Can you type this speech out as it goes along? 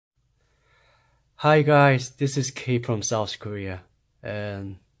Hi guys, this is K from South Korea,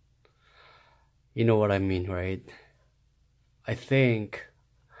 and you know what I mean, right? I think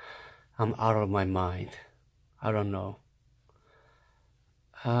I'm out of my mind. I don't know.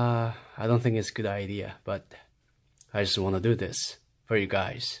 I don't think it's a good idea, but I just want to do this for you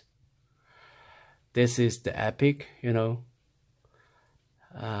guys. This is the epic, and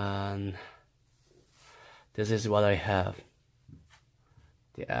this is what I have.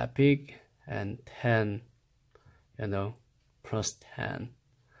 The epic and 10, plus 10.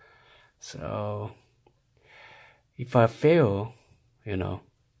 So if I fail, I'm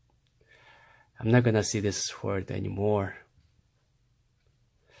not gonna see this word anymore.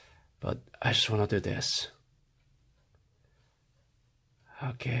 But I just wanna do this.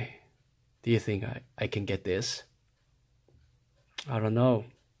 Okay. Do you think I can get this? I don't know.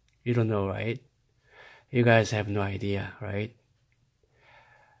 You don't know, right? You guys have no idea, right?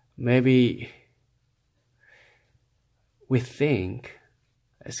 Maybe we think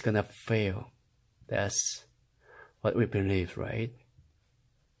it's gonna fail. That's what we believe, right?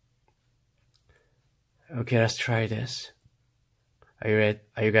 Okay, let's try this. Are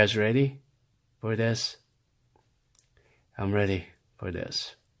you guys ready for this? I'm ready for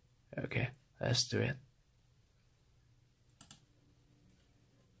this. Okay, let's do it.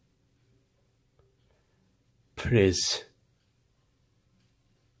 Please.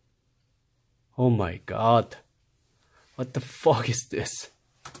 Oh my god. What the fuck is this?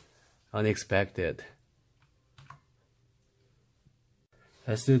 Unexpected.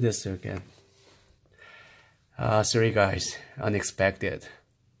 Let's do this again. Sorry guys, unexpected.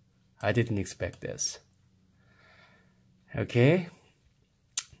 I didn't expect this. Okay.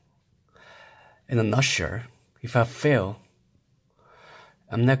 In a nutshell, if I fail,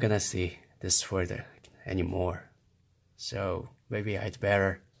 I'm not gonna see this further anymore. So maybe I'd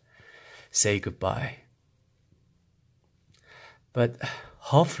better say goodbye. But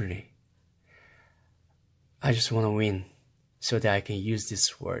hopefully, I just want to win so that I can use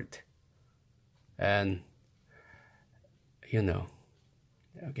this word. And,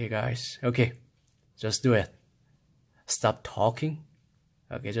 okay guys, okay, just do it. Stop talking.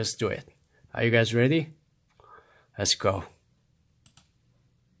 Okay, just do it. Are you guys ready? Let's go.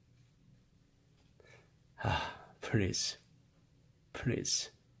 Please. Please.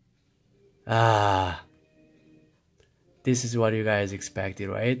 This is what you guys expected,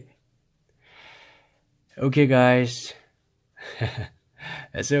 right? Okay, guys.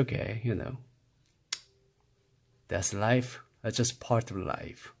 It's okay, That's life. That's just part of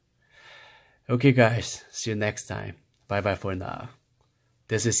life. Okay, guys. See you next time. Bye-bye for now.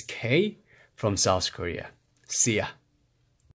 This is K from South Korea. See ya.